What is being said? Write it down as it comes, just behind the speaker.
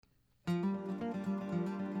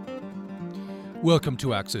Welcome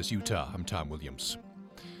to Access Utah. I'm Tom Williams.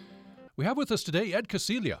 We have with us today Ed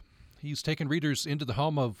Kociela. He's taken readers into the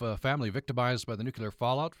home of a family victimized by the nuclear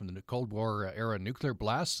fallout from the Cold War-era nuclear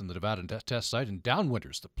blasts in the Nevada test site and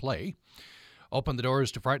Downwinters, the play. Opened the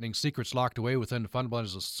doors to frightening secrets locked away within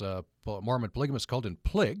fundamentalist Mormon polygamous cult in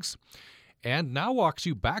Pligs. And now walks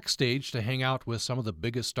you backstage to hang out with some of the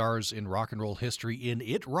biggest stars in rock and roll history in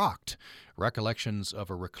It Rocked, Recollections of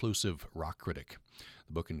a Reclusive Rock Critic.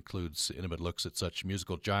 The book includes intimate looks at such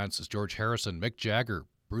musical giants as George Harrison, Mick Jagger,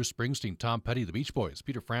 Bruce Springsteen, Tom Petty, the Beach Boys,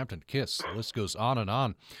 Peter Frampton, Kiss. The list goes on and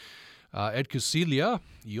on. Ed Kociela,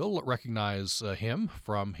 you'll recognize him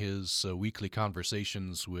from his weekly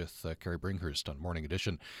conversations with Carrie Bringhurst on Morning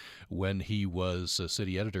Edition when he was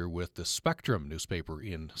city editor with the Spectrum newspaper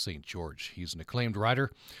in St. George. He's an acclaimed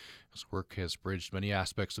writer. His work has bridged many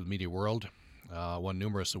aspects of the media world, won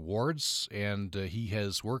numerous awards, and he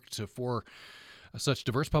has worked for such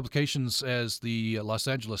diverse publications as the Los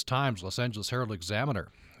Angeles Times, Los Angeles Herald-Examiner,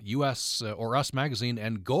 U.S. or Us Magazine,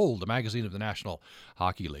 and Gold, the magazine of the National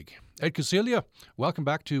Hockey League. Ed Kociela, welcome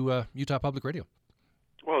back to Utah Public Radio.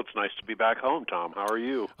 Well, it's nice to be back home, Tom. How are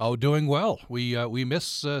you? Oh, doing well. We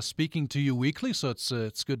miss speaking to you weekly, so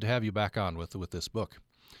it's good to have you back on with this book.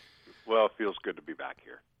 Well, it feels good to be back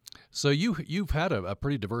here. So you've had a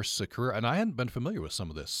pretty diverse career, and I hadn't been familiar with some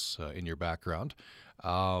of this in your background.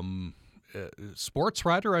 Sports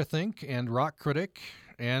writer, I think, and rock critic,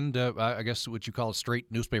 and I guess what you call a straight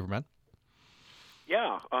newspaperman.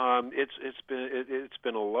 Yeah, it's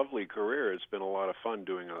been a lovely career. It's been a lot of fun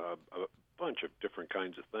doing a bunch of different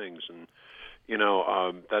kinds of things, and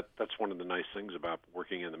that's one of the nice things about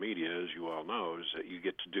working in the media, as you all know, is that you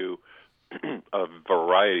get to do a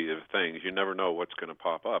variety of things. You never know what's going to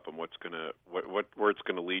pop up and where it's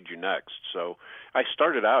going to lead you next. So I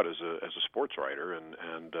started out as a sports writer, and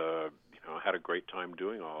had a great time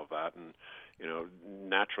doing all of that, and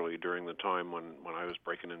naturally during the time when I was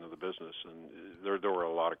breaking into the business, and there were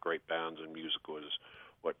a lot of great bands, and music was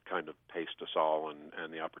what kind of paced us all,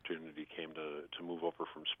 and the opportunity came to move over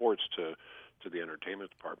from sports to the entertainment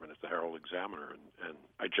department at the Herald-Examiner, and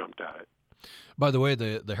I jumped at it. By the way,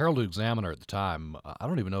 the Herald-Examiner at the time, I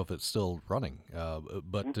don't even know if it's still running,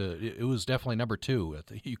 but it was definitely number 2.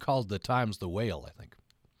 You called the Times the whale, I think.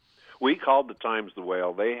 We called the Times the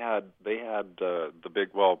whale. They had the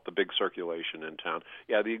big circulation in town.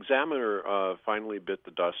 Yeah, the Examiner finally bit the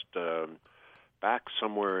dust back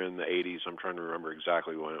somewhere in the 80s. I'm trying to remember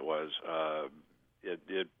exactly when it was.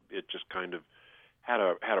 It just kind of had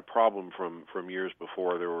a problem from years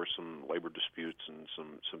before. There were some labor disputes and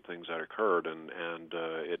some things that occurred, and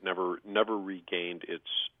it never regained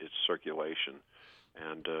its circulation,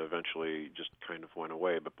 and eventually just kind of went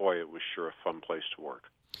away. But boy, it was sure a fun place to work.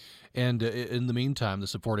 And in the meantime,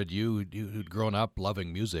 this afforded you who'd grown up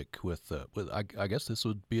loving music with I guess this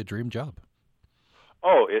would be a dream job.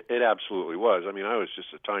 Oh, it absolutely was. I mean, I was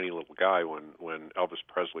just a tiny little guy when Elvis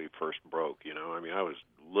Presley first broke. I mean, I was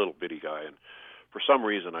a little bitty guy, and for some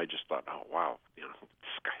reason, I just thought, oh wow, this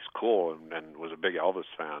guy's cool, and was a big Elvis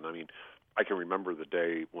fan. I mean, I can remember the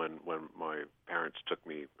day when my parents took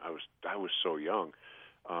me. I was so young.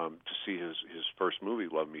 To see his first movie,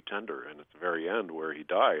 Love Me Tender, and at the very end where he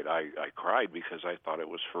died, I cried because I thought it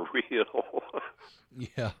was for real.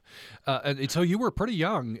 Yeah. And so you were pretty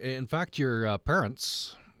young. In fact, your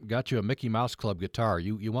parents got you a Mickey Mouse Club guitar.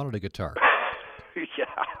 You wanted a guitar. Yeah,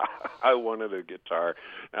 I wanted a guitar.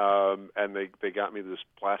 And they got me this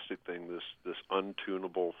plastic thing, this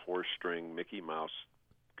untunable 4-string Mickey Mouse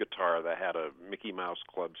guitar that had a Mickey Mouse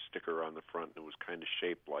Club sticker on the front, and it was kind of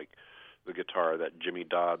shaped like the guitar that Jimmy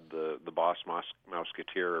Dodd, the Boss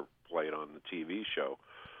Mouseketeer, played on the TV show.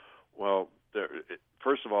 Well,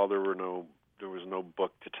 first of all, there was no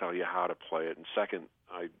book to tell you how to play it, and second,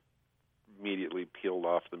 I immediately peeled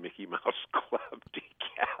off the Mickey Mouse Club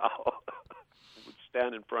decal. I would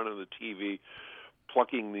stand in front of the TV,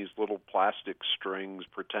 plucking these little plastic strings,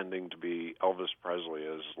 pretending to be Elvis Presley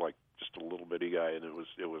as like just a little bitty guy, and it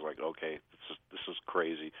was like, okay, this is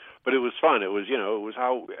crazy, but it was fun. It was it was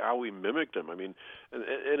how we mimicked him. I mean,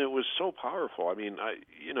 and it was so powerful. I mean,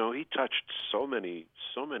 he touched so many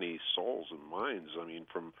souls and minds. I mean,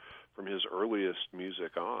 from his earliest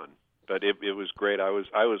music on, but it was great. I was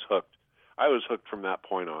hooked. I was hooked from that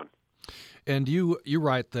point on. And you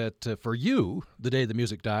write that for you, the day the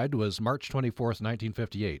music died was March 24th,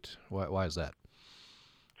 1958. Why is that?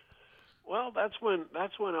 Well, that's when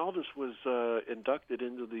Elvis was inducted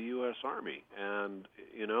into the U.S. Army, and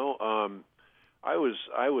I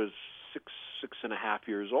was six and a half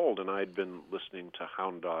years old, and I'd been listening to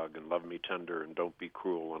Hound Dog and Love Me Tender and Don't Be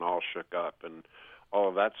Cruel and All Shook Up, and all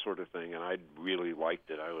of that sort of thing, and I really liked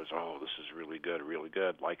it. I was, this is really good,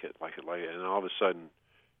 like it. And all of a sudden,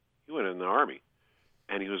 he went in the Army,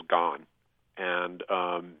 and he was gone. And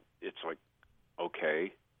it's like,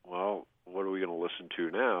 okay, well, what are we going to listen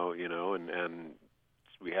to now? And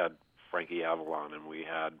we had Frankie Avalon, and we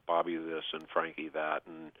had Bobby this and Frankie that,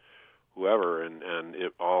 and whoever, and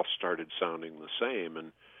it all started sounding the same.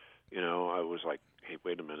 And I was like, hey,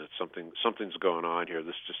 wait a minute, something's going on here.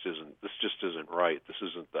 This just isn't right. This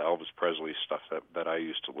isn't the Elvis Presley stuff that I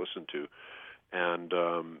used to listen to. And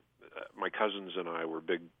my cousins and I were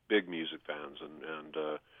big music fans, and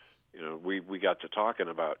we got to talking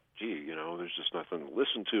about, there's just nothing to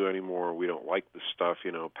listen to anymore. We don't like this stuff.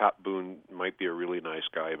 Pat Boone might be a really nice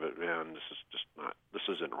guy, but man, this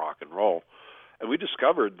isn't rock and roll. And we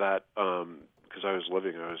discovered that because I was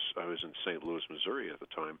in St. Louis, Missouri at the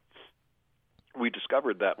time. We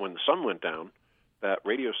discovered that when the sun went down, that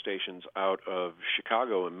radio stations out of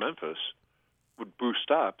Chicago and Memphis would boost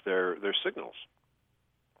up their signals.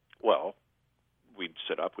 Well, we'd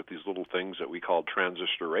sit up with these little things that we called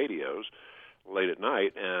transistor radios late at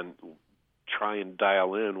night and try and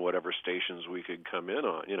dial in whatever stations we could come in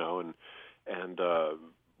on, and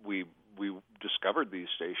we discovered these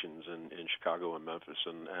stations in Chicago and Memphis,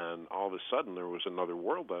 and all of a sudden there was another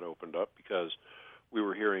world that opened up, because we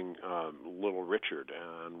were hearing Little Richard,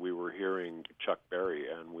 and we were hearing Chuck Berry,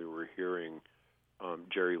 and we were hearing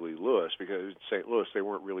Jerry Lee Lewis, because in St. Louis they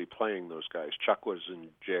weren't really playing those guys. Chuck was in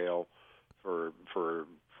jail for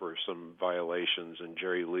some violations, and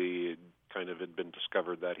Jerry Lee had been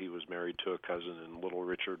discovered that he was married to a cousin, and Little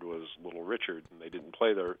Richard was Little Richard, and they didn't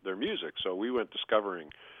play their music. So we went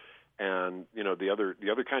discovering, and the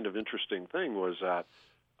other kind of interesting thing was that,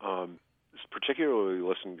 particularly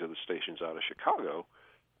listening to the stations out of Chicago,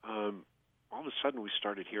 all of a sudden we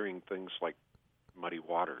started hearing things like Muddy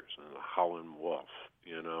Waters and Howlin' Wolf,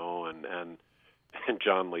 and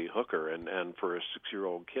John Lee Hooker, and for a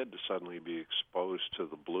 6-year-old kid to suddenly be exposed to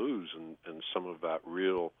the blues and some of that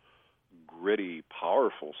real gritty,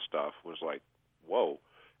 powerful stuff was like, whoa.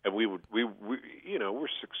 And we're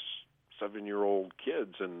 6-7-year-old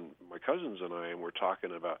kids, and my cousins and we're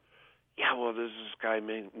talking about, there's this guy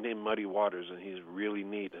named Muddy Waters, and he's really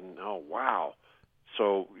neat, and oh wow.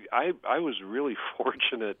 So I was really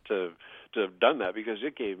fortunate to have done that, because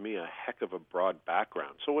it gave me a heck of a broad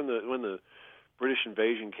background. So when the British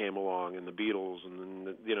invasion came along, and the Beatles, and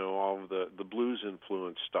then all of the blues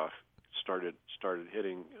influenced stuff started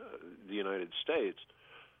hitting the United States,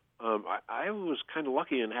 I was kind of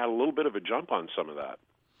lucky and had a little bit of a jump on some of that.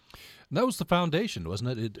 And that was the foundation,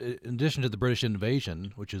 wasn't it? In addition to the British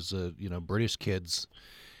invasion, which is British kids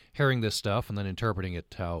hearing this stuff and then interpreting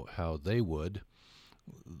it how they would,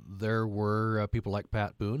 there were people like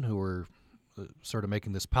Pat Boone who were sort of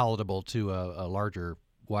making this palatable to a larger,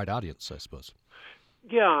 wide audience, I suppose.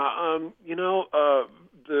 Yeah,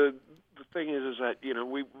 the thing is that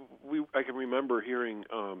I can remember hearing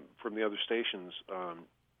from the other stations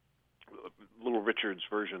Little Richard's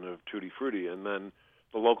version of Tutti Frutti, and then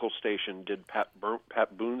the local station did Pat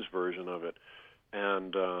Boone's version of it.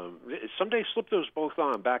 And someday slip those both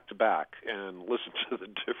on back to back and listen to the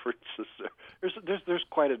differences. There's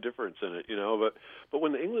quite a difference in it, But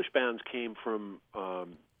when the English bands came from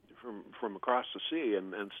across the sea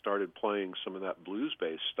and started playing some of that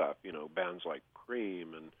blues-based stuff, bands like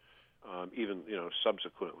Cream and even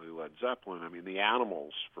subsequently Led Zeppelin. I mean, the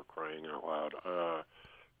Animals, for crying out loud,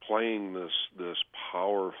 playing this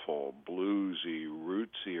powerful bluesy,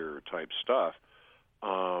 rootsier type stuff.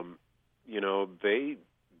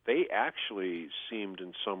 They actually seemed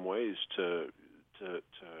in some ways to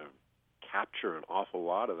capture an awful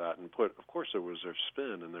lot of that and of course there was their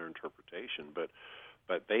spin and their interpretation, but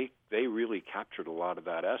they really captured a lot of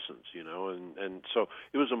that essence, and so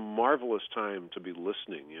it was a marvelous time to be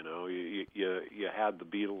listening. You had the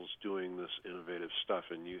Beatles doing this innovative stuff,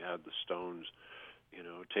 and you had the Stones,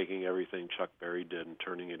 taking everything Chuck Berry did and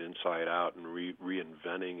turning it inside out and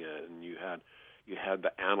reinventing it, and you had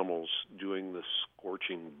the Animals doing this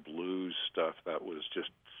scorching blues stuff that was just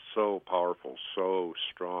so powerful, so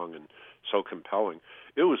strong, and so compelling.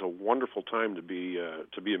 It was a wonderful time to be a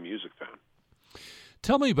music fan.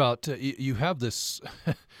 Tell me about, you have this,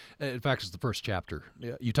 in fact, it's the first chapter.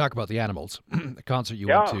 You talk about the Animals, a concert you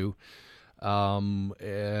went to, and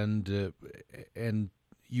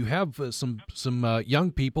you have some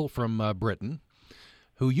young people from Britain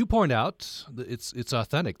who you point out it's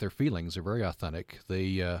authentic. Their feelings are very authentic.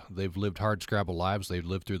 They've lived hard scrabble lives. They've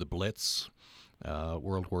lived through the Blitz,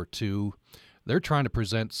 World War II. They're trying to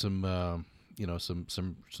present some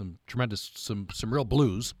tremendous, some real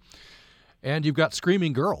blues. And you've got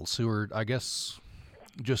screaming girls who are, I guess,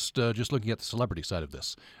 just looking at the celebrity side of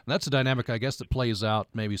this. And that's a dynamic, I guess, that plays out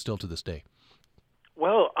maybe still to this day.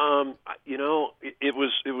 Well, it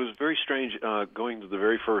was very strange going to the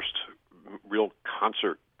very first real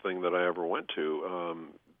concert thing that I ever went to.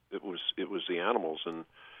 It was the Animals, and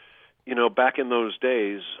back in those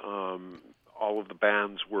days, all of the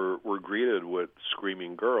bands were greeted with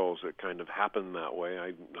screaming girls. It kind of happened that way.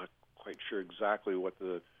 I'm not quite sure exactly what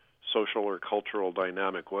the social or cultural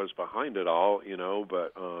dynamic was behind it all,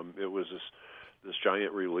 but it was this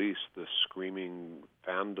giant release, this screaming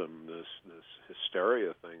fandom, this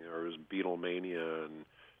hysteria thing. There was Beatlemania and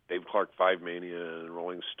Dave Clark 5 mania and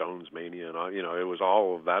Rolling Stones mania, and it was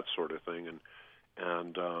all of that sort of thing.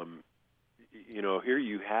 And here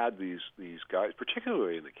you had these guys,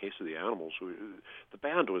 particularly in the case of the Animals. The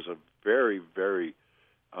band was a very, very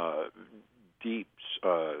deep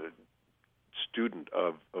student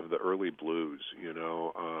of the early blues.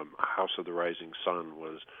 House of the Rising Sun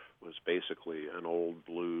was basically an old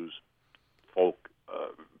blues folk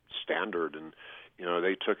standard, and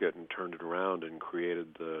they took it and turned it around and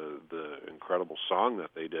created the incredible song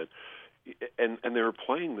that they did. And they were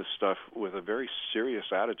playing this stuff with a very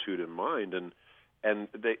serious attitude in mind, and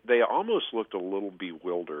they almost looked a little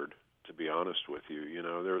bewildered, to be honest with you.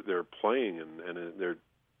 They're playing and they're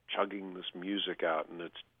chugging this music out, and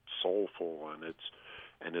it's soulful and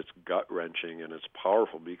it's gut wrenching and it's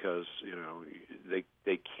powerful because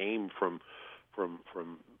they came from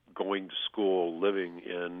going to school, living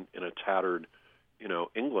in a tattered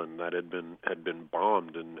England that had been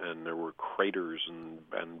bombed, and there were craters and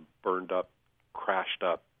burned up, crashed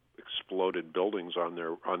up, exploded buildings on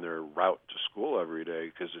their route to school every day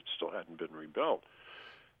because it still hadn't been rebuilt.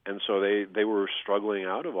 And so they were struggling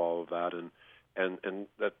out of all of that, and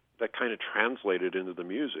that kind of translated into the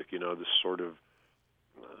music, this sort of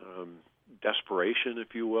desperation,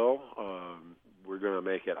 if you will. We're going to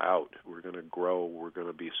make it out. We're going to grow. We're going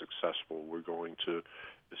to be successful. We're going to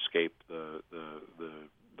escape the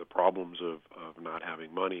problems of not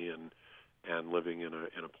having money and living in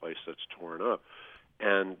a place that's torn up.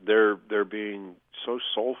 And they're being so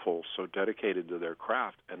soulful, so dedicated to their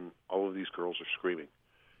craft, and all of these girls are screaming.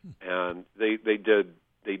 And they did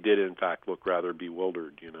in fact look rather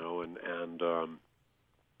bewildered, and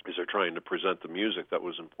as they're trying to present the music that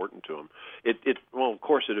was important to them. Well, of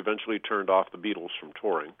course, it eventually turned off the Beatles from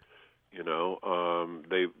touring.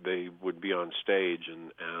 They would be on stage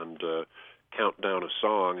and count down a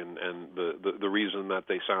song, and the reason that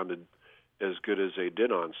they sounded as good as they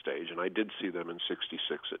did on stage, and I did see them in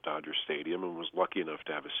 '66 at Dodger Stadium and was lucky enough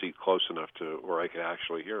to have a seat close enough to where I could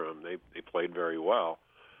actually hear them. They played very well.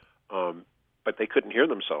 But they couldn't hear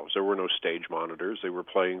themselves. There were no stage monitors. They were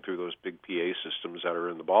playing through those big PA systems that are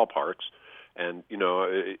in the ballparks. And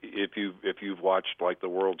if you've watched like the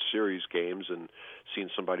World Series games and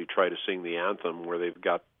seen somebody try to sing the anthem where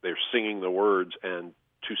they're singing the words and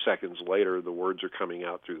 2 seconds later the words are coming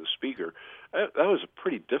out through the speaker, that was a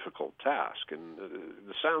pretty difficult task. And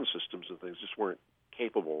the sound systems and things just weren't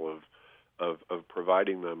capable of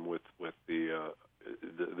providing them with the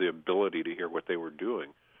ability to hear what they were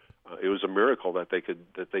doing. It was a miracle that they could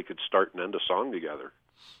start and end a song together.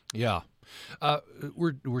 Yeah,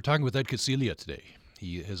 we're talking with Ed Kociela today.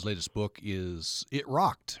 His latest book is It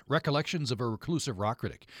Rocked: Recollections of a Reclusive Rock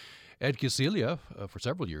Critic. Ed Kociela, for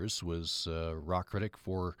several years, was a rock critic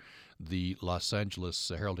for the Los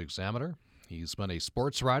Angeles Herald-Examiner. He's been a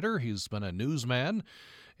sports writer. He's been a newsman.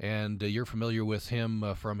 And you're familiar with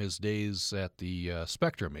him from his days at the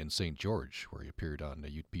Spectrum in St. George, where he appeared on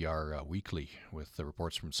UPR Weekly with the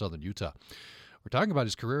reports from Southern Utah. We're talking about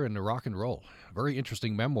his career in rock and roll. Very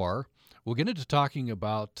interesting memoir. We'll get into talking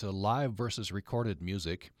about live versus recorded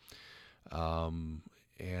music. And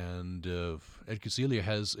Ed Kociela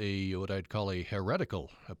has what I'd call a heretical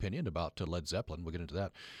opinion about Led Zeppelin. We'll get into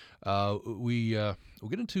that. We'll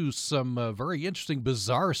get into some very interesting,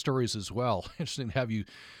 bizarre stories as well. Interesting to have you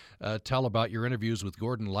tell about your interviews with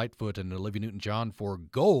Gordon Lightfoot and Olivia Newton-John for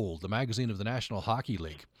Gold, the magazine of the National Hockey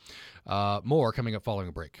League. More coming up following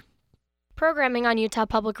a break. Programming on Utah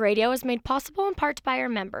Public Radio is made possible in part by our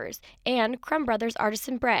members and Crumb Brothers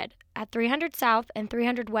Artisan Bread at 300 South and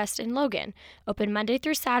 300 West in Logan, open Monday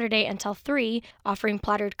through Saturday until 3, offering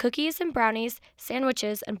plattered cookies and brownies,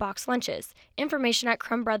 sandwiches, and boxed lunches. Information at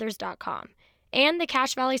crumbbrothers.com. And the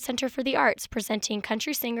Cache Valley Center for the Arts, presenting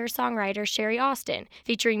country singer-songwriter Sherry Austin,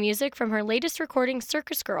 featuring music from her latest recording,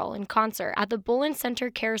 Circus Girl, in concert at the Bullen Center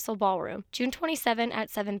Carousel Ballroom, June 27 at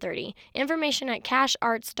 7:30. Information at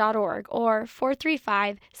cachearts.org or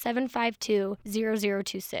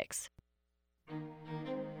 435-752-0026.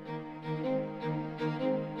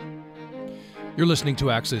 You're listening to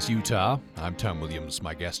Access Utah. I'm Tom Williams.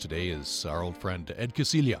 My guest today is our old friend Ed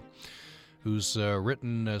Kociela, who's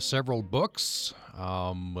written several books.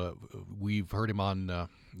 We've heard him on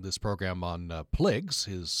this program on Plagues,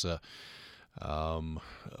 his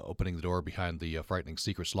opening the door behind the frightening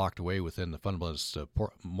secrets locked away within the fundamentalist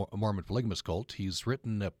Mormon polygamous cult. He's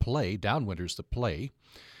written a play, Downwinders the Play.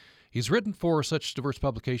 He's written for such diverse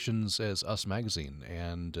publications as Us Magazine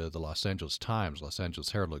and the Los Angeles Times, Los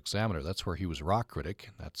Angeles Herald-Examiner. That's where he was rock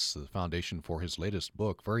critic. That's the foundation for his latest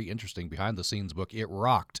book, very interesting behind-the-scenes book. It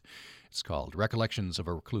rocked. It's called Recollections of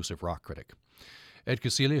a Reclusive Rock Critic. Ed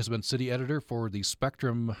Kociela has been city editor for the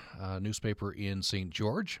Spectrum newspaper in St.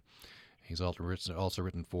 George. He's also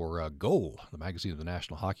written for Goal, the magazine of the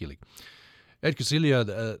National Hockey League. Ed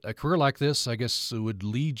Kociela, a career like this, I guess, would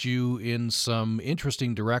lead you in some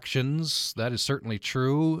interesting directions. That is certainly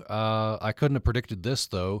true. I couldn't have predicted this,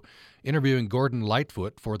 though. Interviewing Gordon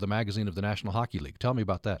Lightfoot for the magazine of the National Hockey League. Tell me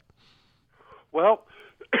about that. Well,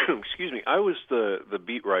 excuse me, I was the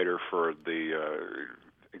beat writer for the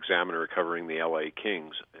Examiner covering the LA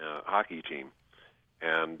Kings hockey team.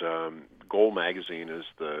 And Goal magazine is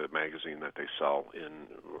the magazine that they sell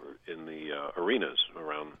in the arenas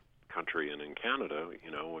around country and in Canada.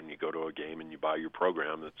 You know, when you go to a game and you buy your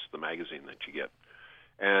program, that's the magazine that you get.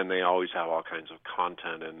 And they always have all kinds of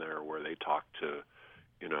content in there where they talk to,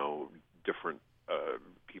 you know, different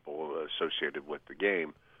people associated with the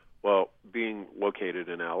game. Well, being located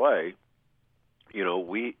in LA, you know,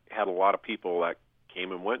 we had a lot of people that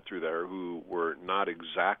came and went through there who were not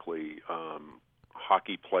exactly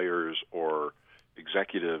hockey players or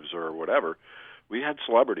executives or whatever. We had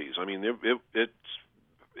celebrities. I mean,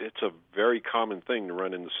 it's a very common thing to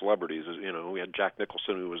run into celebrities. You know, we had Jack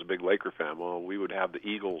Nicholson, who was a big Laker fan. Well, we would have the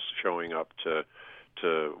Eagles showing up to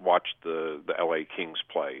watch the LA Kings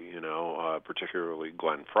play, you know, particularly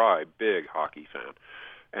Glenn Fry, big hockey fan.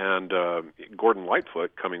 And Gordon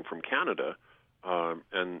Lightfoot, coming from Canada,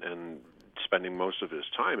 and spending most of his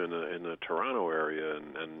time in the Toronto area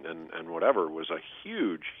and whatever, was a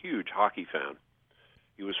huge hockey fan.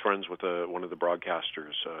 He was friends with one of the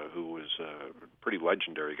broadcasters who was a pretty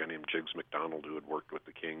legendary guy named Jiggs McDonald, who had worked with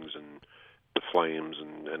the Kings and the Flames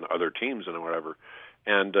and other teams and whatever.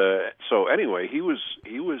 And so anyway, he was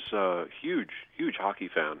a huge hockey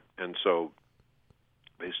fan. And so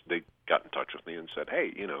they got in touch with me and said,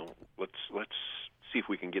 hey, you know, let's see if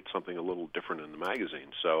we can get something a little different in the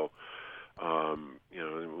magazine. So you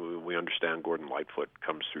know, we understand Gordon Lightfoot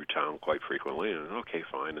comes through town quite frequently, and okay,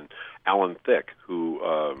 fine. And Alan Thicke, who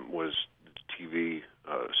was the TV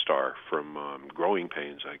star from Growing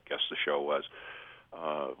Pains, I guess the show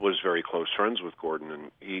was very close friends with Gordon,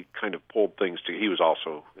 and he kind of pulled things together. He was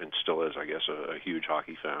also, and still is, I guess, a huge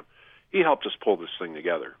hockey fan. He helped us pull this thing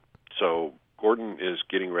together. So Gordon is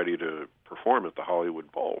getting ready to perform at the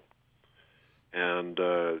Hollywood Bowl, and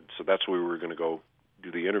so that's where we were going to go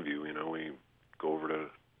do the interview. You know, we go over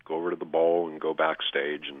to the bowl and go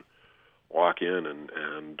backstage and walk in,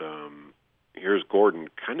 and here's Gordon,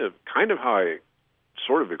 kind of how I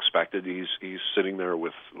sort of expected. He's sitting there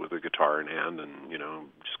with a guitar in hand, and you know,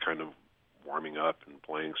 just kind of warming up and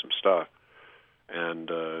playing some stuff. And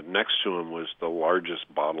next to him was the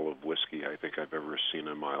largest bottle of whiskey I think I've ever seen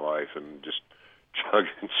in my life, and just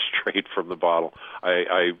chugging straight from the bottle.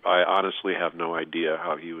 I honestly have no idea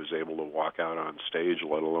how he was able to walk out on stage,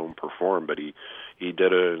 let alone perform, but he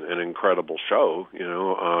did an incredible show, you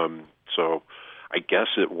know. So I guess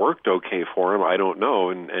it worked okay for him. I don't know,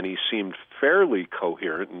 and he seemed fairly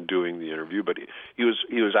coherent in doing the interview, but he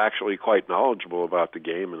was actually quite knowledgeable about the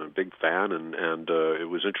game and a big fan, and it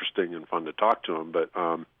was interesting and fun to talk to him. But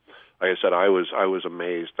like I said, I was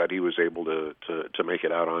amazed that he was able to make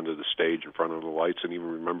it out onto the stage in front of the lights and even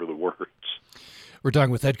remember the words. We're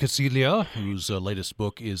talking with Ed Kociela, whose latest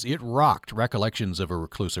book is It Rocked, Recollections of a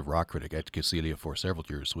Reclusive Rock Critic. Ed Kociela, for several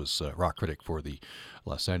years, was rock critic for the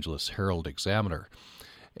Los Angeles Herald-Examiner.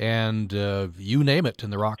 And you name it in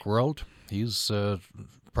the rock world, he's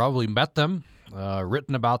probably met them,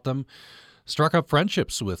 written about them, struck up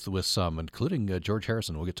friendships with some, including George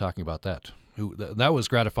Harrison. We'll get talking about that. That was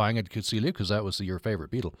gratifying at Kociela because that was your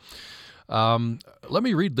favorite Beatle. Let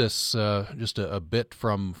me read this just a bit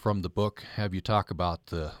from the book, have you talk about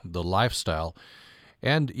the lifestyle.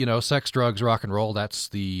 And, you know, sex, drugs, rock and roll, that's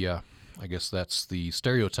I guess that's the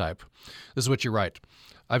stereotype. This is what you write.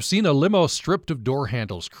 I've seen a limo stripped of door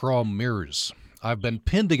handles, chrome mirrors. I've been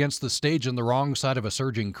pinned against the stage on the wrong side of a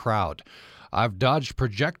surging crowd. I've dodged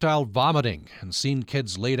projectile vomiting and seen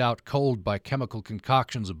kids laid out cold by chemical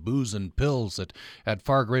concoctions of booze and pills that had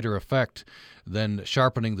far greater effect than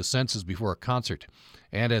sharpening the senses before a concert.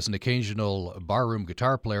 And as an occasional barroom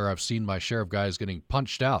guitar player, I've seen my share of guys getting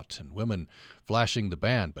punched out and women flashing the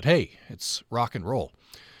band. But hey, it's rock and roll.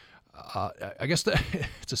 I guess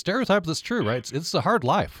it's a stereotype that's true, right? It's a hard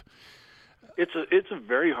life. It's a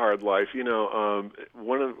very hard life. One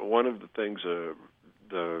of the things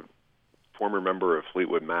the former member of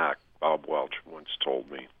Fleetwood Mac, Bob Welch, once told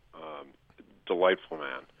me, delightful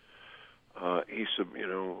man. He said,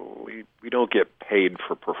 we don't get paid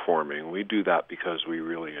for performing. We do that because we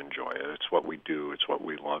really enjoy it. It's what we do. It's what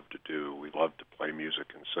we love to do. We love to play music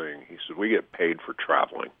and sing. He said, we get paid for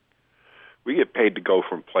traveling. We get paid to go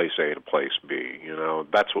from place A to place B.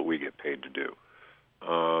 That's what we get paid to do.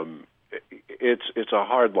 It's a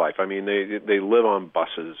hard life. I mean, they live on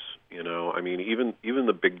buses. I mean, even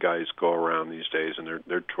the big guys go around these days, and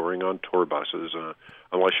they're touring on tour buses.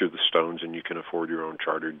 Unless you're the Stones and you can afford your own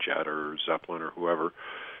chartered jet or Zeppelin or whoever,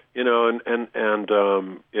 you're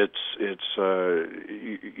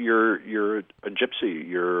a gypsy,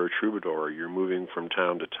 you're a troubadour, you're moving from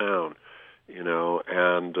town to town,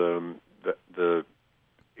 and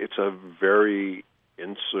it's a very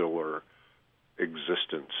insular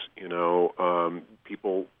existence.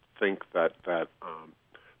 People think that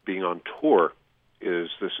being on tour is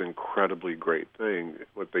this incredibly great thing.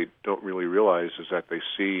 What they don't really realize is that they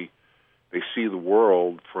see the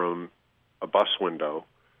world from a bus window.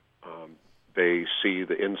 They see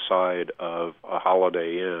the inside of a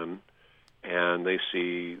Holiday Inn, and they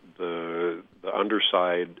see the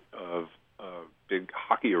underside of a big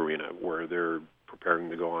hockey arena where they're preparing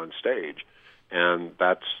to go on stage. And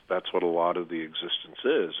that's what a lot of the existence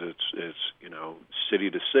is. It's city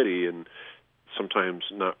to city, and sometimes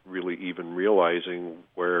not really even realizing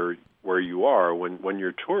where you are when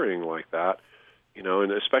you're touring like that,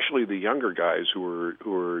 and especially the younger guys who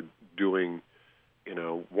are doing,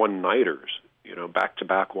 one-nighters,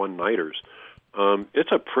 back-to-back one-nighters.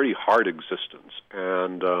 It's a pretty hard existence,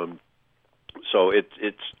 and so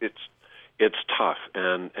it's tough,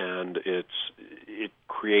 and it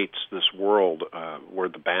creates this world where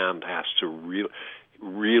the band has to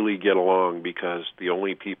really get along, because the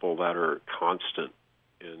only people that are constant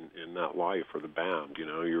in that life are the band.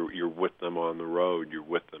 You're with them on the road, you're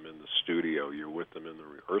with them in the studio, you're with them in the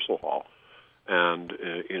rehearsal hall, and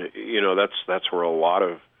that's where a lot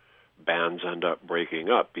of bands end up breaking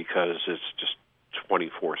up, because it's just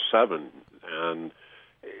 24/7, and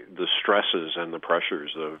the stresses and the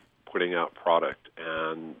pressures of putting out product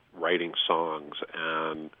and writing songs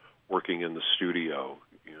and working in the studio,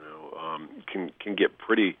 can get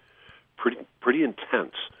pretty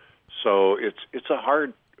intense. So it's a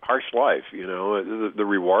harsh life. The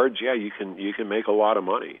rewards, yeah, you can make a lot of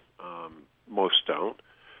money. Most don't,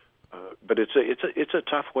 but it's a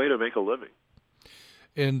tough way to make a living.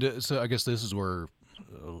 And so I guess this is where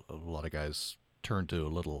a lot of guys turn to a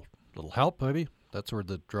little help. Maybe that's where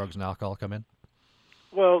the drugs and alcohol come in.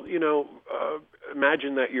 Well,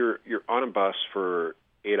 imagine that you're on a bus for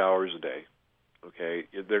 8 hours a day. Okay,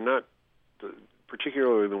 they're not,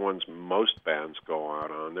 particularly the ones most bands go out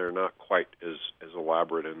on. They're not quite as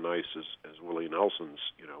elaborate and nice as Willie Nelson's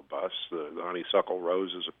bus. The Honeysuckle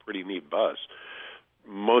Rose is a pretty neat bus.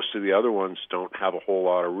 Most of the other ones don't have a whole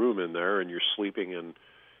lot of room in there, and you're sleeping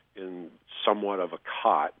in somewhat of a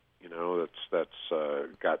cot. That's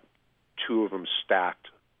got two of them stacked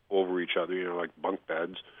over each other, like bunk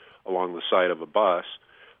beds along the side of a bus,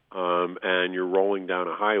 and you're rolling down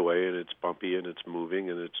a highway, and it's bumpy, and it's moving,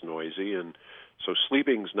 and it's noisy, and so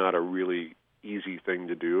sleeping's not a really easy thing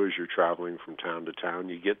to do as you're traveling from town to town.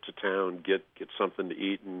 You get to town, get something to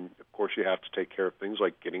eat, and of course you have to take care of things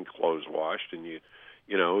like getting clothes washed, and you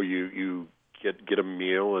get a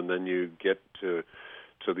meal, and then you get to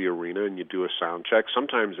the arena and you do a sound check.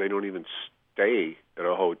 Sometimes they don't even stay at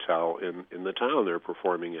a hotel in the town they're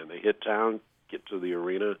performing in. They hit town, get to the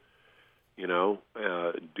arena, do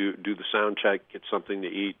the sound check, get something to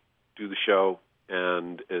eat, do the show,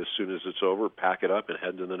 and as soon as it's over, pack it up and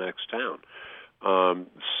head to the next town.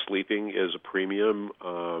 Sleeping is a premium,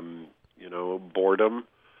 boredom.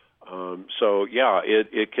 So yeah,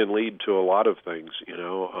 it can lead to a lot of things.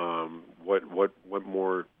 What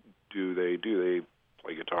more do? They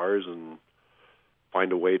play guitars and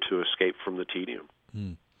find a way to escape from the tedium.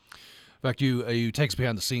 In fact, you take us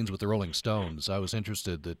behind the scenes with the Rolling Stones. I was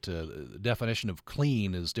interested that the definition of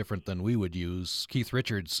clean is different than we would use. Keith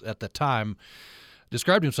Richards at the time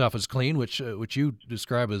described himself as clean, which you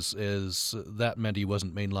describe as that meant he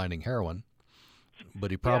wasn't mainlining heroin, but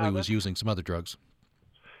he probably was using some other drugs.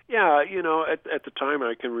 Yeah, at the time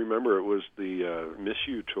I can remember it was the Miss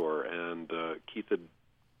You tour, and Keith had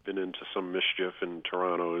been into some mischief in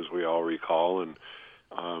Toronto, as we all recall, and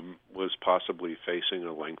was possibly facing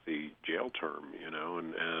a lengthy jail term,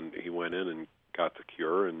 and he went in and got the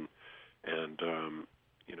cure and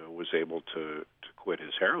was able to quit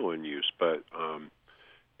his heroin use. But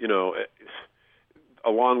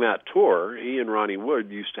along that tour, he and Ronnie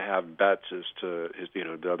Wood used to have bets as to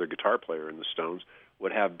the other guitar player in the Stones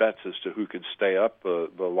would have bets as to who could stay up the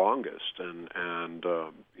longest, and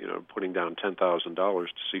putting down $10,000 to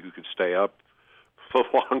see who could stay up the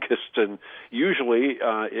longest, and usually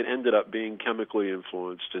it ended up being chemically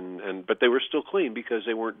influenced, but they were still clean because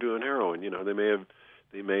they weren't doing heroin.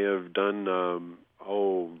 They may have done a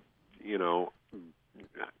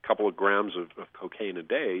couple of grams of cocaine a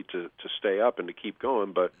day to stay up and to keep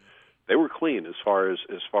going, but they were clean as far as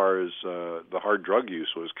the hard drug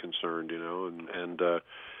use was concerned, and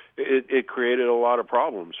it created a lot of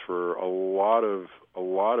problems for a lot of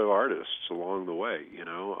artists along the way.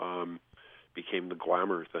 Became the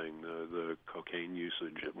glamour thing. The cocaine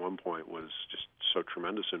usage at one point was just so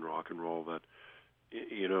tremendous in rock and roll that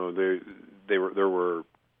there were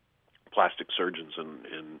plastic surgeons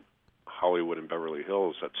in Hollywood and Beverly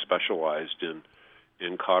Hills that specialized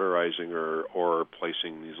in cauterizing or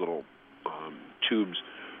placing these little tubes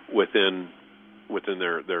within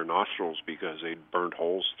their nostrils because they burned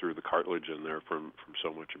holes through the cartilage in there from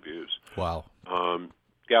so much abuse. Wow.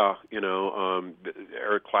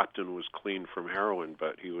 Eric Clapton was clean from heroin,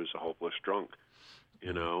 but he was a hopeless drunk.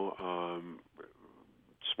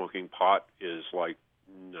 Smoking pot is like,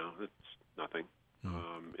 no, it's nothing.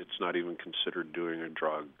 It's not even considered doing a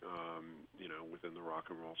drug, within the rock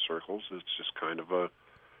and roll circles. It's just kind of a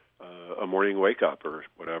morning wake up or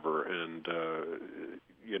whatever. And,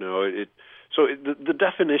 the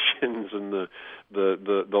definitions and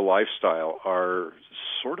the lifestyle are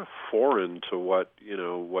sort of foreign to what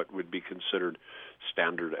would be considered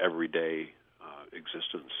standard everyday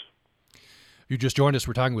existence. You just joined us.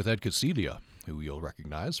 We're talking with Ed Kociela, who you'll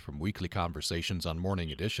recognize from weekly conversations on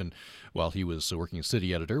Morning Edition while he was working as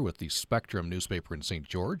city editor with the Spectrum newspaper in St.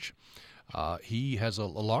 George. He has a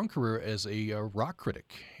long career as a rock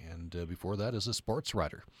critic, and before that as a sports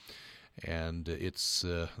writer. And it's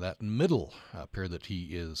that middle period that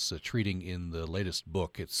he is treating in the latest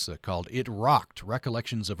book. It's called It Rocked,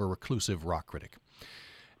 Recollections of a Reclusive Rock Critic.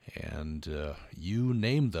 And you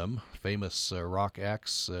named them, famous rock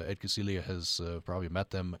acts. Ed Kociela has probably met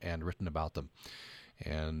them and written about them.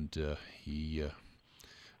 And he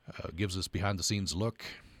gives us behind-the-scenes look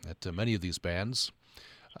at many of these bands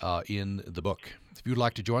in the book. If you'd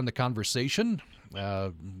like to join the conversation,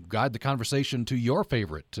 guide the conversation to your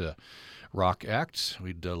favorite rock act,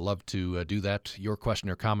 we'd love to do that. Your question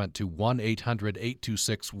or comment to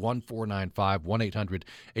 1-800-826-1495,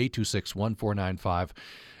 1-800-826-1495.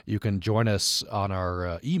 You can join us on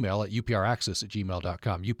our email at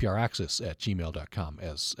upraccess@gmail.com, upraccess@gmail.com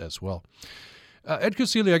as well. Ed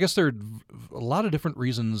Kociela, I guess there are a lot of different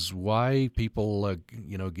reasons why people,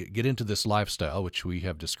 get into this lifestyle, which we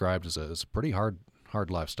have described as a pretty hard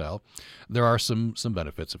lifestyle. There are some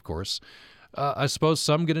benefits, of course. I suppose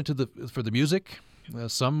some get into for the music.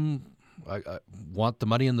 Some want the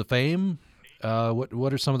money and the fame.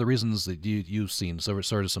 What are some of the reasons that you've seen? So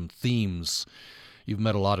sort of some themes. You've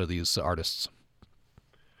met a lot of these artists.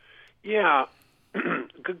 Yeah,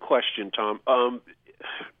 good question, Tom.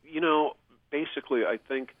 Basically, I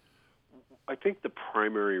think the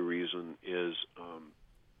primary reason is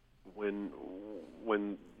when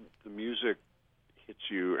the music hits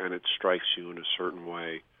you and it strikes you in a certain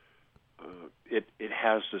way, it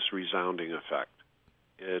has this resounding effect.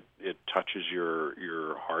 It touches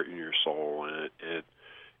your heart and your soul, and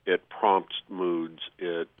it prompts moods.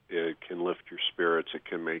 It can lift your spirits. It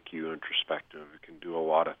can make you introspective. It can do a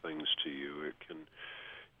lot of things to you. It can,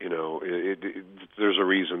 there's a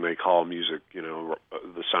reason they call music,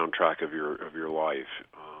 the soundtrack of your life.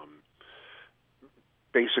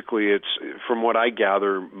 Basically, it's, from what I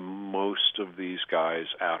gather, most of these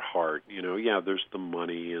guys at heart, there's the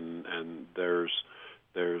money and there's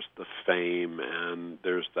the fame and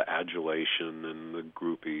there's the adulation and the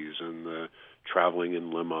groupies and the traveling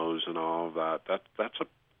in limos and all of that. That's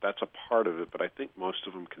a part of it, but I think most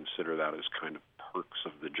of them consider that as kind of perks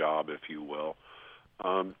of the job, if you will.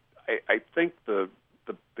 I think the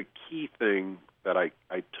key thing that I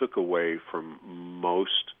took away from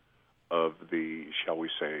most of the, shall we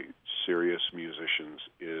say, serious musicians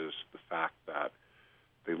is the fact that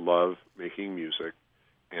they love making music,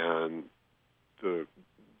 and the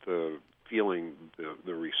feeling,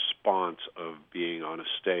 the response of being on a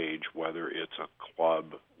stage, whether it's a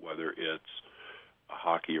club,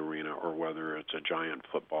 whether it's a giant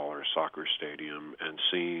football or soccer stadium, and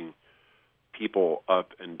seeing people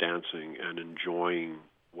up and dancing and enjoying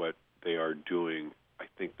what they are doing, I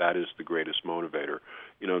think that is the greatest motivator.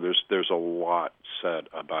 You know, there's a lot said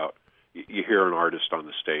about, you hear an artist on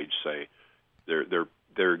the stage say they're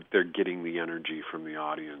getting the energy from the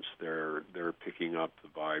audience, they're picking up the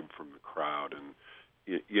vibe from the crowd, and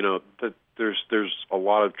you know that there's a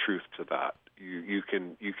lot of truth to that. You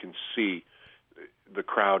can see the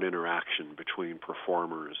crowd interaction between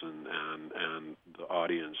performers and the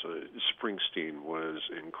audience. Springsteen was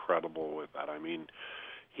incredible with that. I mean,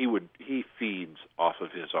 he feeds off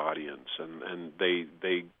of his audience, and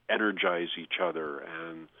they energize each other,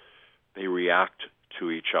 and they react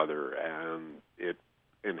to each other, and it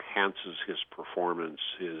enhances his performance,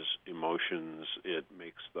 his emotions. It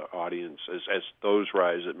makes the audience, as those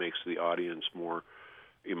rise, it makes the audience more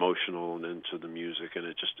emotional and into the music, and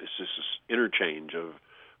it's just this interchange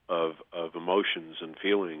of emotions and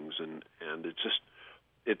feelings, and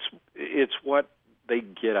it's what they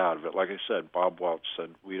get out of it. Like I said, Bob Welch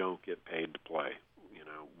said, we don't get paid to play. You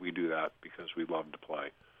know, we do that because we love to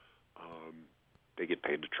play. They get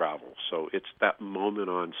paid to travel. So it's that moment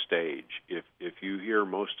on stage. If you hear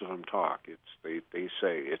most of them talk, they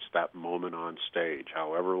say it's that moment on stage,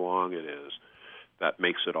 however long it is, that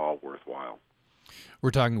makes it all worthwhile.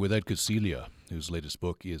 We're talking with Ed Kociela, whose latest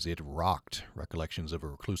book is It Rocked, Recollections of a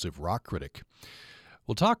Reclusive Rock Critic.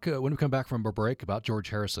 We'll talk when we come back from a break about George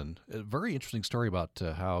Harrison. A very interesting story about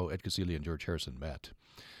how Ed Kociela and George Harrison met.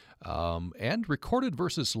 And recorded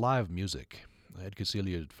versus live music. Ed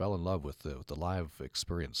Kociela fell in love with the live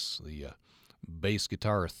experience, the bass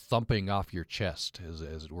guitar thumping off your chest, as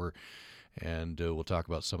it were. And we'll talk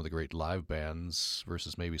about some of the great live bands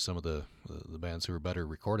versus maybe some of the bands who are better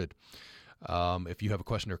recorded. If you have a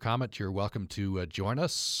question or comment, you're welcome to join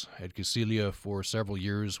us. Ed Kociela, for several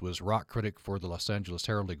years, was rock critic for the Los Angeles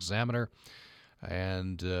Herald-Examiner,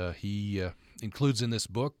 and he includes in this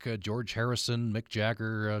book George Harrison, Mick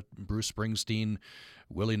Jagger, Bruce Springsteen,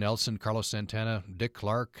 Willie Nelson, Carlos Santana, Dick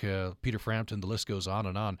Clark, Peter Frampton. The list goes on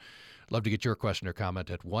and on. Love to get your question or comment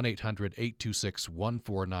at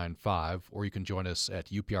 1-800-826-1495, or you can join us at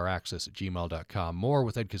upraccess@gmail.com. More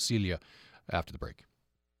with Ed Kociela after the break.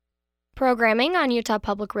 Programming on Utah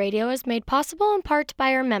Public Radio is made possible in part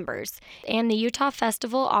by our members and the Utah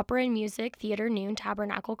Festival Opera and Music Theater Noon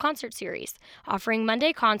Tabernacle Concert Series, offering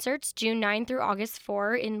Monday concerts June 9 through August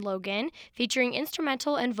 4 in Logan, featuring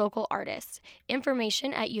instrumental and vocal artists.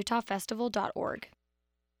 Information at utahfestival.org.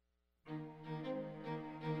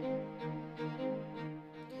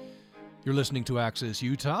 You're listening to Access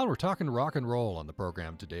Utah. We're talking rock and roll on the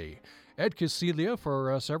program today. Ed Kociela,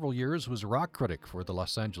 for several years, was a rock critic for the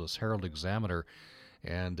Los Angeles Herald-Examiner,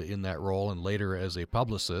 and in that role and later as a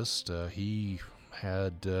publicist, he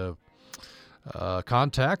had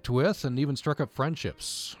contact with and even struck up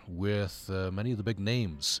friendships with many of the big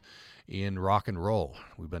names in rock and roll.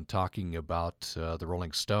 We've been talking about the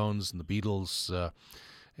Rolling Stones and the Beatles,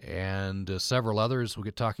 and several others. We'll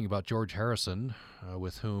get talking about George Harrison,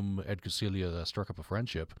 with whom Ed Kociela struck up a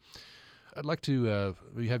friendship. I'd like to have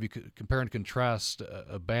you compare and contrast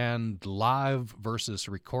a band live versus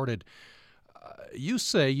recorded. You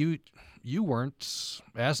say you weren't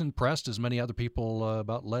as impressed as many other people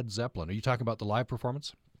about Led Zeppelin. Are you talking about the live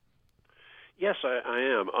performance? Yes, I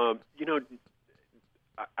am.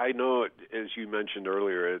 I know, as you mentioned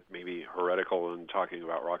earlier, it may be heretical in talking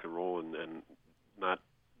about rock and roll and not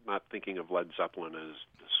thinking of Led Zeppelin as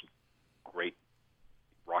this great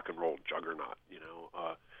rock and roll juggernaut.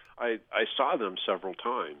 I saw them several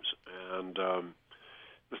times, and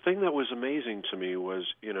the thing that was amazing to me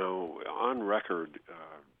was, on record,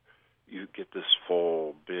 you get this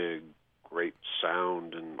full, big, great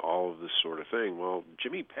sound and all of this sort of thing. Well,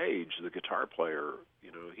 Jimmy Page, the guitar player,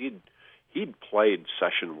 he'd played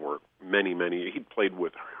session work many. He'd played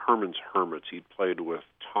with Herman's Hermits. He'd played with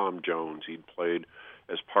Tom Jones. He'd played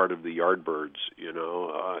as part of the Yardbirds.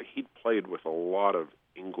 He'd played with a lot of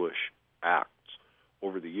English acts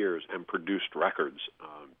over the years and produced records.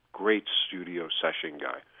 Great studio session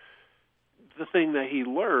guy. The thing that he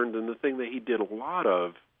learned and the thing that he did a lot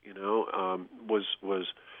of, was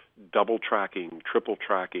double tracking, triple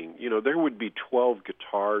tracking. There would be 12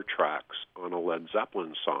 guitar tracks on a Led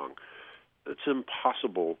Zeppelin song. It's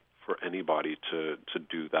impossible for anybody to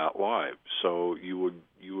do that live. So you would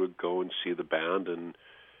go and see the band, and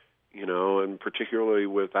particularly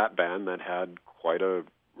with that band that had quite a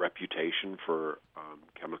reputation for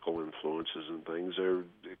chemical influences and things,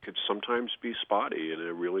 it could sometimes be spotty, and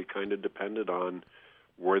it really kind of depended on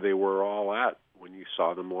where they were all at when you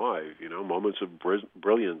saw them live. Moments of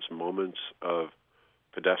brilliance, moments of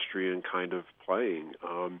pedestrian kind of playing.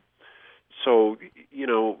 So,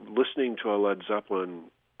 listening to a Led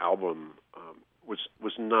Zeppelin album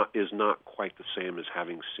is not quite the same as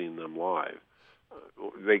having seen them live.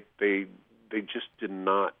 They just did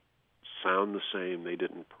not sound the same. They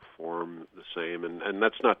didn't perform the same, and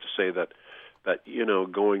that's not to say that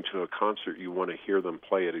going to a concert you want to hear them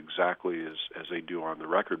play it exactly as they do on the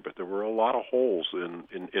record. But there were a lot of holes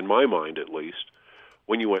in my mind, at least,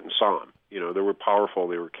 when you went and saw them. They were powerful,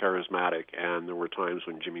 they were charismatic, and there were times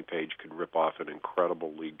when Jimmy Page could rip off an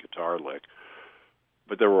incredible lead guitar lick.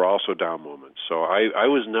 But there were also down moments. So I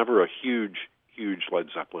was never a huge Led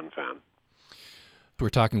Zeppelin fan. We're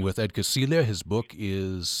talking with Ed Kociela. His book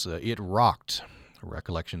is It Rocked,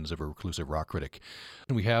 Recollections of a Reclusive Rock Critic.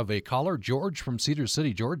 And we have a caller, George from Cedar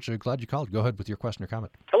City. George, glad you called. Go ahead with your question or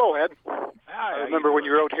comment. Hello, Ed. Hi, I remember when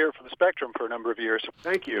you wrote here for the Spectrum for a number of years.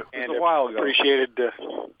 Thank you. And it was a while ago. Appreciated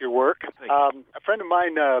your work. A friend of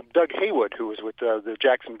mine, Doug Haywood, who was with the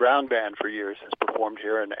Jackson Browne Band for years, has performed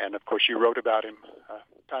here, and of course you wrote about him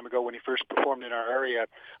time ago when he first performed in our area.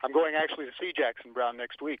 I'm going actually to see Jackson Browne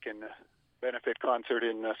next week in a benefit concert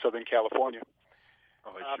in Southern California.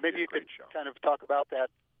 Maybe you could kind of talk about that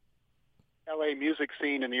L.A. music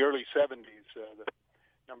scene in the early 70s. The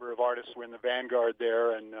number of artists were in the vanguard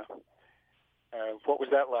there, and what was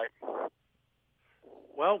that like?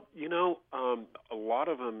 Well, a lot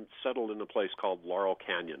of them settled in a place called Laurel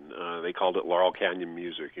Canyon. They called it Laurel Canyon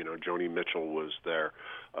Music. Joni Mitchell was there.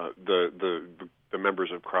 The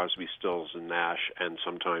members of Crosby, Stills, and Nash, and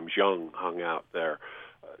sometimes Young hung out there.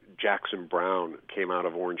 Jackson Browne came out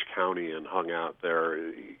of Orange County and hung out there.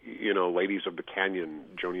 Ladies of the Canyon,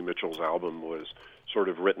 Joni Mitchell's album, was sort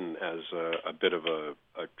of written as a bit of a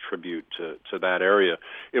tribute to that area.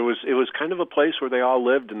 It was kind of a place where they all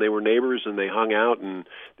lived, and they were neighbors, and they hung out, and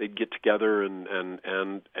they'd get together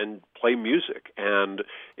and play music. And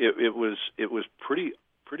it was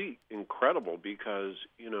pretty incredible because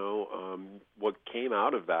what came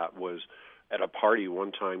out of that was, at a party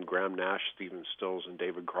one time, Graham Nash, Stephen Stills, and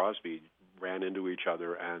David Crosby ran into each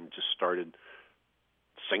other and just started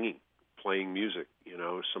singing, playing music,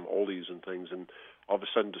 some oldies and things, and all of a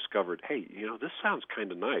sudden discovered, hey, this sounds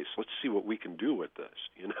kind of nice. Let's see what we can do with this,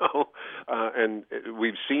 and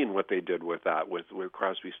we've seen what they did with that, with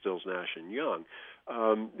Crosby, Stills, Nash, and Young.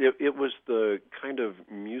 It was the kind of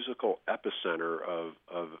musical epicenter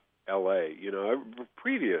of L.A.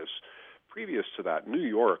 Previous to that, New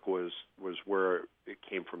York was where it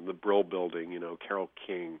came from. The Brill Building, Carole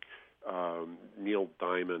King, Neil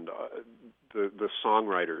Diamond, the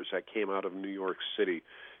songwriters that came out of New York City.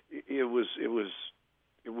 It was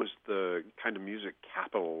the kind of music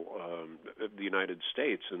capital of the United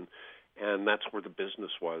States, and that's where the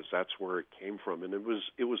business was. That's where it came from, and it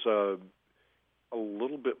was a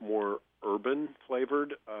little bit more urban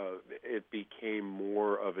flavored. It became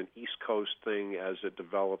more of an East Coast thing as it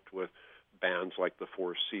developed with bands like the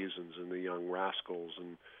Four Seasons and the Young Rascals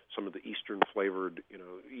and some of the Eastern flavored,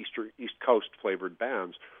 East Coast flavored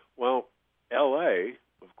bands. Well, L.A.,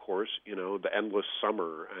 of course, the endless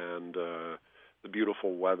summer and the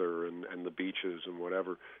beautiful weather and the beaches and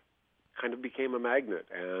whatever, kind of became a magnet,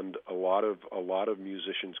 and a lot of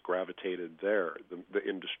musicians gravitated there. The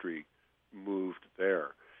industry moved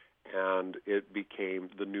there, and it became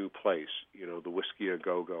the new place. The Whiskey A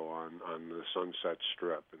Go-Go on the Sunset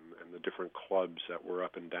Strip, and the different clubs that were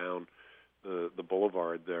up and down the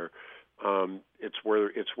boulevard there. It's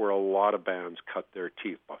where a lot of bands cut their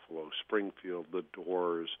teeth. Buffalo Springfield, The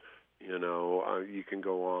Doors, you can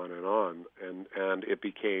go on, and it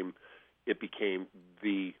became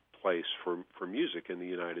the place for music in the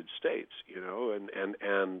United States,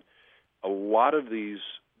 and a lot of these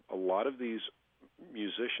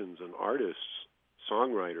musicians and artists,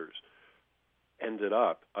 songwriters, ended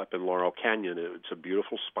up in Laurel Canyon. It's a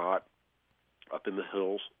beautiful spot up in the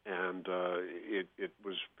hills, and it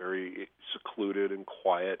was very secluded and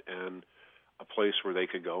quiet, and a place where they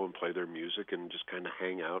could go and play their music and just kind of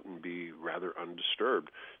hang out and be rather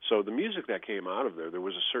undisturbed. So the music that came out of there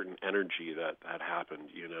was a certain energy that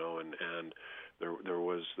happened, and there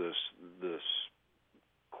was this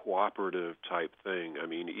cooperative type thing. I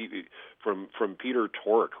mean, from Peter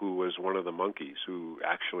Tork, who was one of the Monkees, who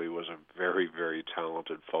actually was a very, very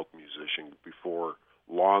talented folk musician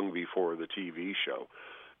long before the TV show.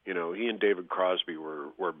 He and David Crosby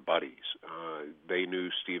were buddies. They knew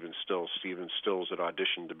Stephen Stills. Stephen Stills had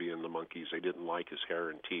auditioned to be in the Monkees. They didn't like his hair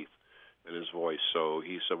and teeth and his voice, so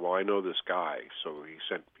he said, "Well, I know this guy." So he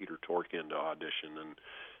sent Peter Tork in to audition,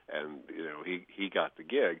 and he got the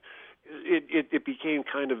gig. It became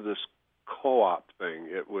kind of this co-op thing.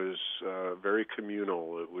 It was very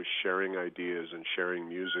communal. It was sharing ideas and sharing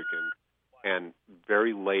music and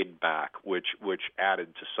very laid back, which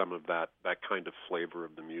added to some of that kind of flavor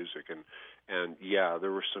of the music. And yeah,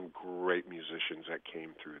 there were some great musicians that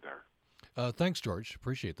came through there. Thanks, George.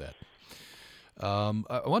 Appreciate that.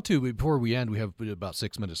 I want to, before we end, we have about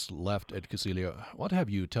 6 minutes left, Ed Kociela. I want to have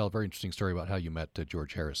you tell a very interesting story about how you met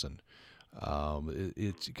George Harrison.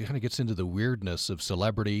 It kind of gets into the weirdness of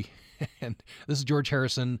celebrity. And this is George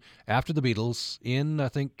Harrison after the Beatles in, I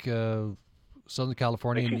think, Southern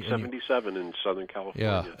California. 1977 in Southern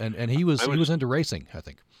California. Yeah, and he was into racing, I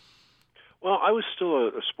think. Well, I was still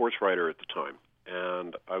a sports writer at the time,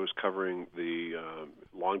 and I was covering the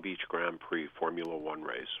Long Beach Grand Prix Formula One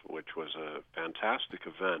race, which was a fantastic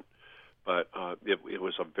event, but it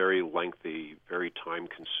was a very lengthy, very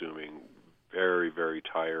time-consuming, very, very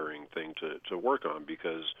tiring thing to work on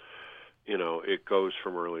because, it goes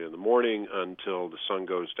from early in the morning until the sun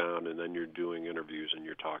goes down, and then you're doing interviews and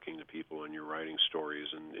you're talking to people and you're writing stories,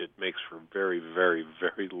 and it makes for very, very,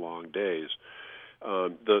 very long days.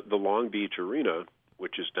 The Long Beach Arena,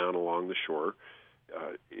 which is down along the shore,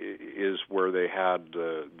 is where they had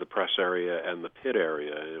the press area and the pit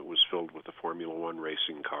area. It was filled with the Formula One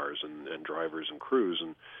racing cars and drivers and crews,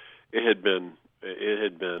 and it had been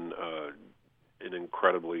an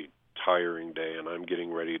incredibly tiring day. And I'm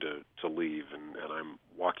getting ready to leave, and I'm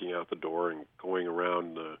walking out the door and going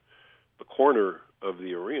around the corner of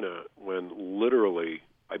the arena when literally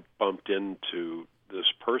I bumped into this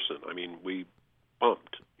person. I mean, we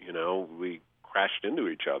bumped, we crashed into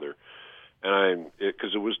each other. And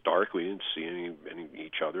because it was dark, we didn't see any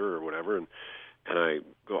each other or whatever. And I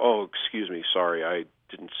go, "Oh, excuse me, sorry, I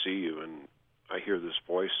didn't see you." And I hear this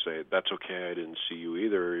voice say, "That's okay, I didn't see you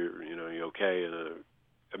either. You okay?" And I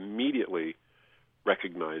immediately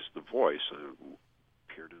recognized the voice. I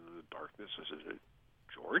peered into the darkness. I said,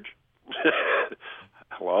 "George?"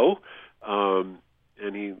 "Hello?"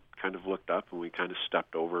 And he kind of looked up, and we kind of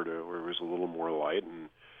stepped over to where there was a little more light, and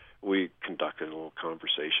we conducted a little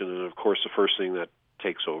conversation. And, of course, the first thing that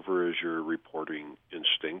takes over is your reporting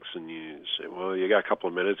instincts, and you say, "Well, you got a couple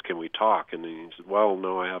of minutes. Can we talk?" And he said, "Well,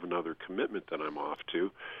 no, I have another commitment that I'm off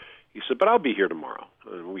to." He said, "But I'll be here tomorrow,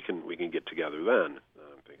 and we can get together then."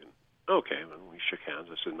 I'm thinking, okay. And we shook hands.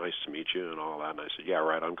 I said, "Nice to meet you," and all that. And I said, "Yeah,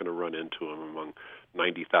 right, I'm going to run into him among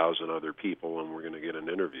 90,000 other people, and we're going to get an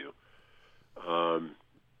interview."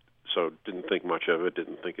 So didn't think much of it,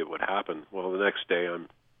 didn't think it would happen. Well, the next day I'm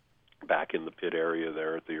back in the pit area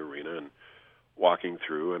there at the arena and walking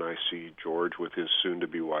through, and I see George with his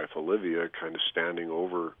soon-to-be wife Olivia kind of standing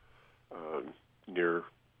over near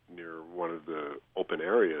one of the open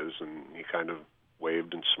areas, and he kind of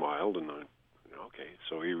waved and smiled, and okay,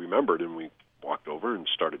 so he remembered, and we walked over and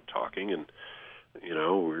started talking, and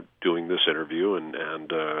we're doing this interview, and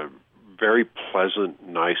very pleasant,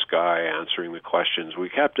 nice guy answering the questions. We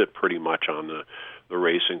kept it pretty much on the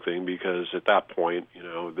racing thing because at that point,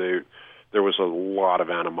 there was a lot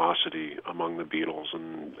of animosity among the Beatles,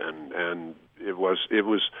 and it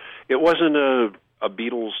wasn't a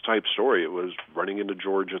Beatles type story. It was running into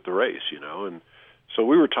George at the race, and so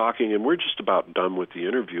we were talking, and we're just about done with the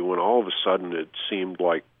interview when all of a sudden it seemed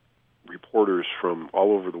like reporters from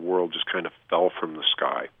all over the world just kind of fell from the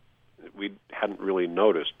sky. We hadn't really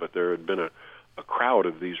noticed, but there had been a crowd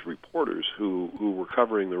of these reporters who were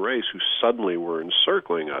covering the race who suddenly were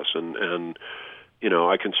encircling us, and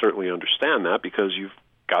I can certainly understand that because you've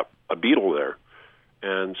got a Beatle there.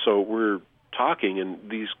 And so we're talking, and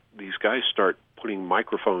these guys start putting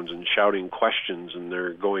microphones and shouting questions, and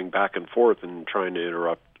they're going back and forth and trying to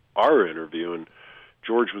interrupt our interview. And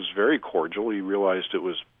George was very cordial. He realized it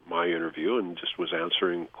was my interview and just was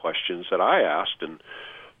answering questions that I asked. And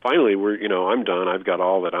finally, I'm done. I've got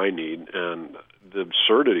all that I need. And the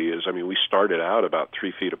absurdity is, we started out about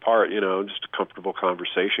 3 feet apart, just a comfortable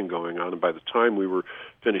conversation going on. And by the time we were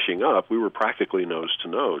finishing up, we were practically nose to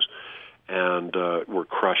nose. And we're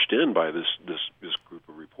crushed in by this group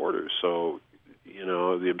of reporters. So,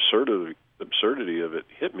 the absurdity of it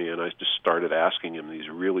hit me, and I just started asking him these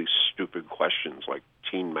really stupid questions like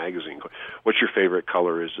teen magazine. What's your favorite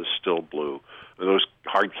color? Is it still blue? And those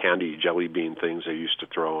hard candy jelly bean things they used to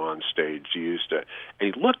throw on stage. And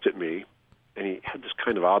he looked at me, and he had this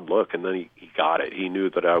kind of odd look, and then he got it. He knew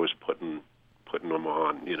that I was putting them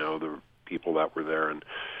on, the people that were there. And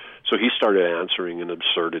so he started answering in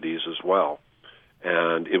absurdities as well.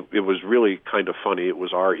 And it was really kind of funny. It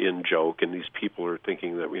was our in-joke, and these people are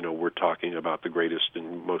thinking that, we're talking about the greatest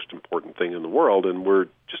and most important thing in the world, and we're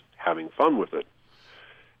just having fun with it.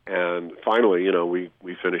 And finally,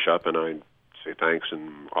 we finish up, and I say thanks,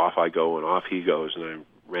 and off I go, and off he goes, and I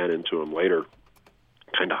ran into him later,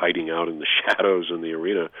 kind of hiding out in the shadows in the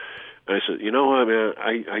arena. And I said, you know what, man,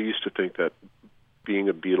 I used to think that being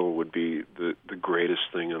a Beatle would be the greatest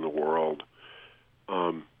thing in the world.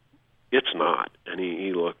 It's not. And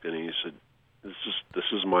he looked and he said, this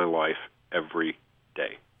is my life every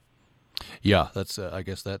day. Yeah, that's. I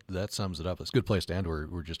guess that sums it up. It's a good place to end.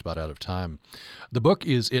 We're just about out of time. The book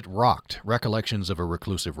is It Rocked, Recollections of a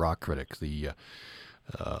Reclusive Rock Critic. The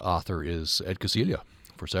author is Ed Kociela.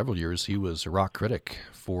 For several years, he was a rock critic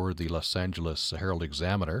for the Los Angeles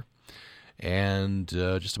Herald-Examiner. And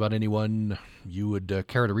just about anyone you would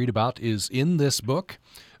care to read about is in this book.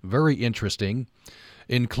 Very interesting,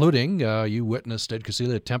 including you witnessed Ed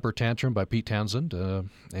Kociela temper tantrum by Pete Townsend,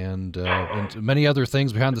 and many other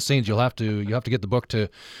things behind the scenes. You'll have to get the book to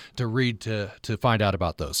read to find out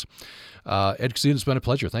about those. Ed Kociela, it's been a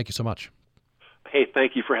pleasure. Thank you so much. Hey,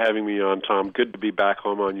 thank you for having me on, Tom. Good to be back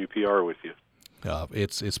home on UPR with you.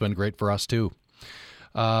 It's been great for us too.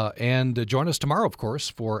 And join us tomorrow, of course,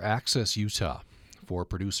 for Access Utah. For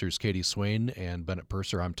producers Katie Swain and Bennett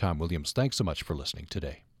Purser, I'm Tom Williams. Thanks so much for listening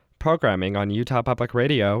today. Programming on Utah Public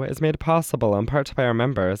Radio is made possible in part by our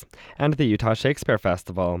members and the Utah Shakespeare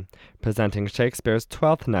Festival, presenting Shakespeare's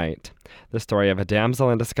 12th Night, the story of a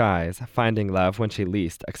damsel in disguise finding love when she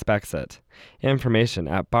least expects it. Information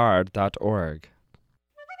at bard.org.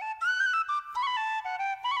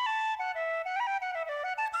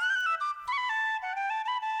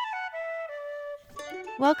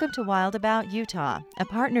 Welcome to Wild About Utah, a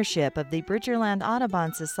partnership of the Bridgerland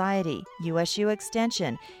Audubon Society, USU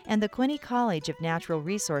Extension, and the Quinney College of Natural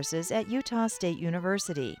Resources at Utah State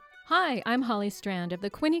University. Hi, I'm Holly Strand of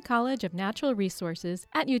the Quinney College of Natural Resources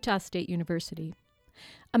at Utah State University.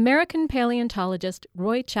 American paleontologist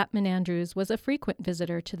Roy Chapman Andrews was a frequent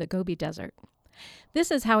visitor to the Gobi Desert.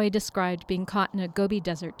 This is how he described being caught in a Gobi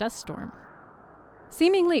Desert dust storm.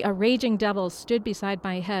 Seemingly a raging devil stood beside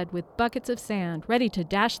my head with buckets of sand ready to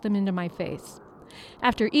dash them into my face.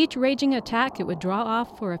 After each raging attack, it would draw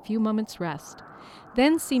off for a few moments' rest.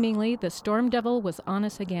 Then, seemingly, the storm devil was on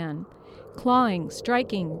us again, clawing,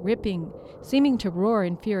 striking, ripping, seeming to roar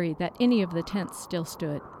in fury that any of the tents still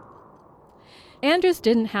stood. Andrews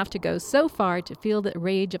didn't have to go so far to feel the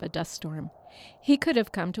rage of a dust storm. He could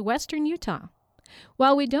have come to western Utah.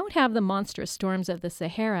 While we don't have the monstrous storms of the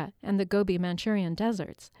Sahara and the Gobi Manchurian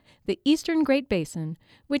deserts, the eastern Great Basin,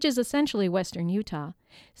 which is essentially western Utah,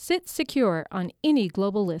 sits secure on any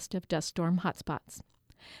global list of dust storm hotspots.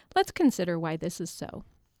 Let's consider why this is so.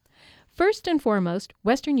 First and foremost,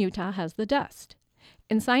 western Utah has the dust.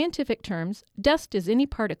 In scientific terms, dust is any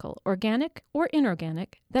particle, organic or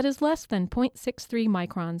inorganic, that is less than 0.63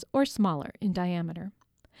 microns or smaller in diameter.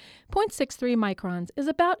 0.63 microns is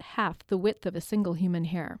about half the width of a single human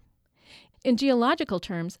hair. In geological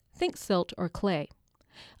terms, think silt or clay.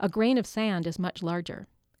 A grain of sand is much larger.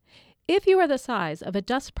 If you are the size of a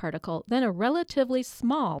dust particle, then a relatively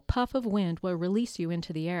small puff of wind will release you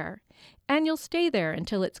into the air, and you'll stay there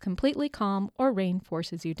until it's completely calm or rain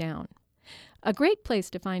forces you down. A great place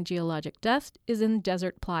to find geologic dust is in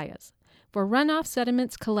desert playas, for runoff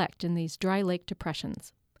sediments collect in these dry lake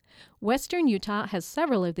depressions. Western Utah has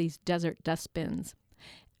several of these desert dust bins,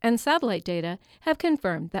 and satellite data have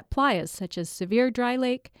confirmed that playas such as Sevier Dry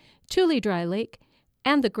Lake, Tule Dry Lake,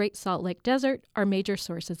 and the Great Salt Lake Desert are major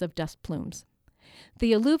sources of dust plumes.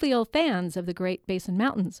 The alluvial fans of the Great Basin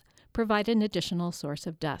Mountains provide an additional source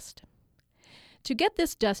of dust. To get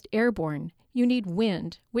this dust airborne, you need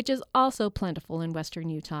wind, which is also plentiful in western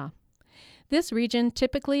Utah. This region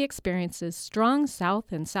typically experiences strong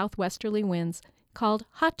south and southwesterly winds called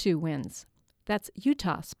Hatu winds. That's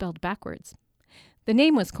Utah spelled backwards. The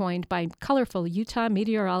name was coined by colorful Utah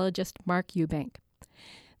meteorologist Mark Eubank.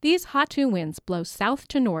 These Hatu winds blow south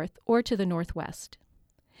to north or to the northwest.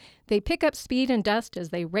 They pick up speed and dust as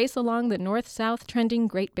they race along the north-south trending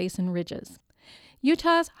Great Basin ridges.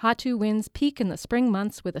 Utah's Hatu winds peak in the spring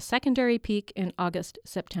months with a secondary peak in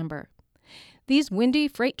August-September. These windy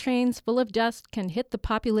freight trains full of dust can hit the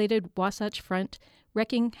populated Wasatch Front,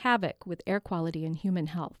 wreaking havoc with air quality and human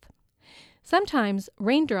health. Sometimes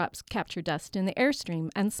raindrops capture dust in the airstream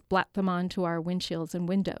and splat them onto our windshields and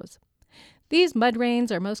windows. These mud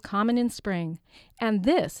rains are most common in spring, and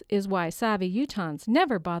this is why savvy Utahns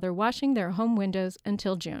never bother washing their home windows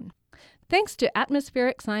until June. Thanks to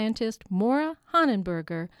atmospheric scientist Maura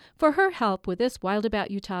Honenberger for her help with this Wild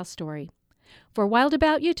About Utah story. For Wild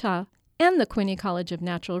About Utah and the Quinney College of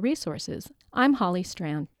Natural Resources, I'm Holly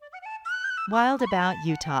Strand. Wild About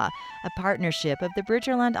Utah, a partnership of the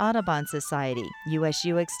Bridgerland Audubon Society,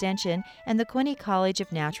 USU Extension, and the Quinney College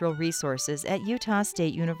of Natural Resources at Utah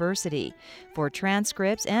State University. For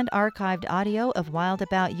transcripts and archived audio of Wild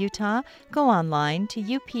About Utah, go online to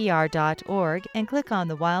upr.org and click on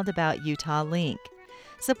the Wild About Utah link.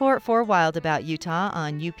 Support for Wild About Utah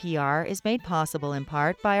on UPR is made possible in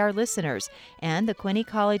part by our listeners and the Quinney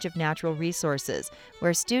College of Natural Resources,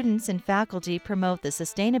 where students and faculty promote the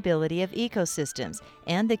sustainability of ecosystems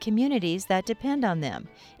and the communities that depend on them.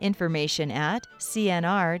 Information at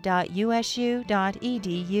cnr.usu.edu.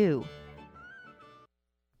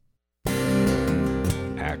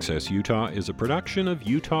 Access Utah is a production of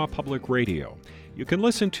Utah Public Radio. You can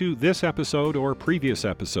listen to this episode or previous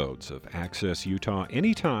episodes of Access Utah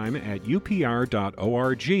anytime at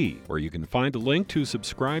upr.org, where you can find a link to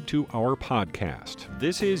subscribe to our podcast.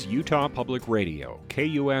 This is Utah Public Radio,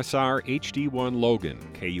 KUSR HD1 Logan,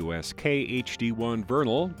 KUSK HD1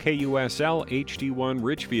 Vernal, KUSL HD1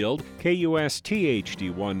 Richfield, KUST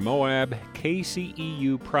HD1 Moab,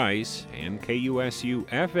 KCEU Price, and KUSU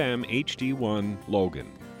FM HD1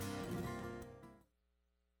 Logan.